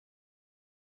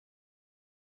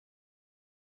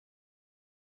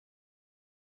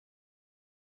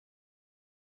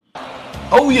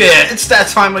Oh yeah, it's that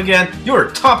time again.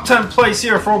 Your top 10 plays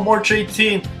here for March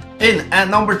 18. In at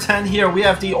number 10 here, we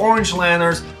have the Orange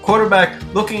Lanterns. Quarterback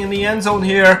looking in the end zone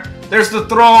here. There's the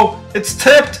throw. It's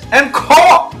tipped and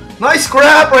caught. Nice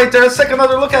grab right there. Let's take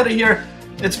another look at it here.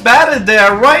 It's batted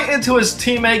there right into his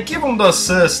teammate. Give him the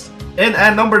assist. In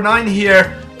at number 9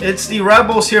 here, it's the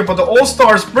Rebels here, but the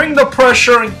All-Stars bring the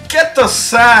pressure and get the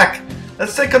sack.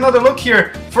 Let's take another look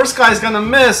here. First guy's gonna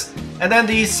miss, and then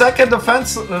the second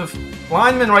defensive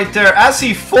lineman right there, as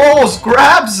he falls,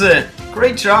 grabs it.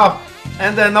 Great job.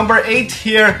 And then number 8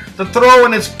 here, the throw,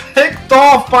 and it's picked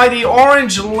off by the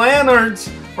Orange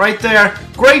Lanterns right there.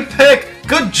 Great pick.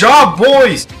 Good job,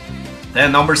 boys.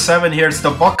 Then number 7 here, it's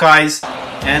the Buckeyes,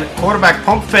 and quarterback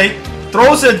pump fake,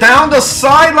 throws it down the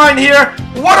sideline here.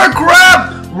 What a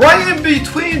grab! Right in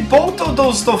between both of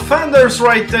those defenders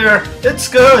right there. It's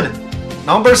good.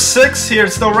 Number 6 here,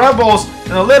 it's the Rebels,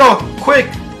 and a little quick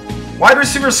wide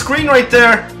receiver screen right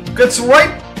there. Gets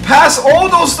right past all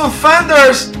those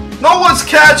defenders. No one's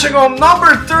catching him.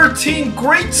 Number 13,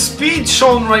 great speed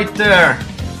shown right there.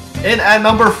 In at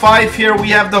number 5 here, we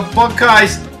have the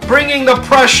Buckeyes bringing the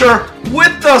pressure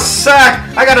with the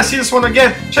sack. I gotta see this one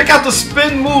again. Check out the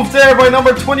spin move there by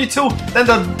number 22. Then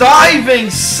the diving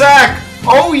sack.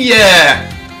 Oh yeah.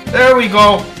 There we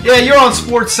go. Yeah, you're on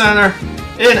Sports Center.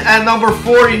 In at number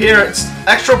 40 here, it's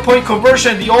extra point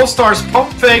conversion. The All-Stars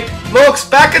pump fake. Looks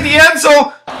back at the end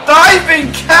zone.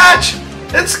 Diving catch.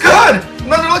 It's good.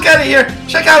 Another look at it here.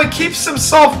 Check how he keeps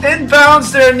himself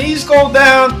inbounds there. Knees go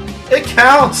down. It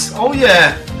counts. Oh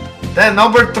yeah. Then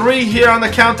number 3 here on the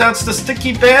countdown, it's the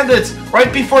Sticky Bandits.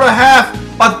 Right before the half.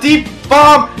 A deep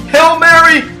bomb. Hail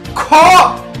Mary.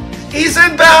 Caught. He's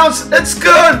inbounds. It's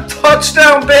good.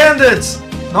 Touchdown Bandits.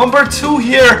 Number 2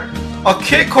 here. A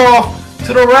kickoff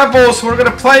to the Rebels, who are going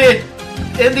to play it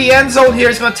in the end zone here.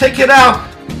 He's going to take it out.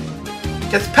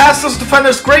 Gets past those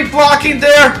defenders. Great blocking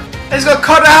there. And he's going to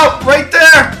cut out right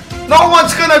there. No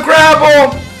one's going to grab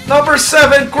him. Number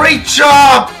 7, great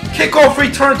job. Kickoff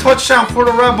return touchdown for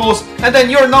the Rebels. And then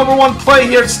your number 1 play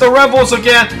here, it's the Rebels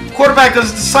again. Quarterback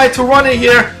does decide to run it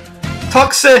here.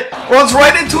 Tucks it. Runs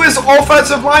right into his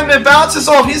offensive lineman. Bounces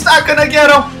off. He's not going to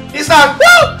get him. He's not.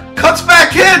 Woo! Cuts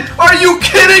back in. Are you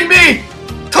kidding me?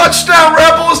 Touchdown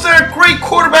Rebels there. Great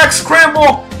quarterback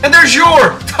scramble. And there's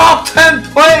your top 10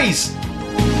 plays.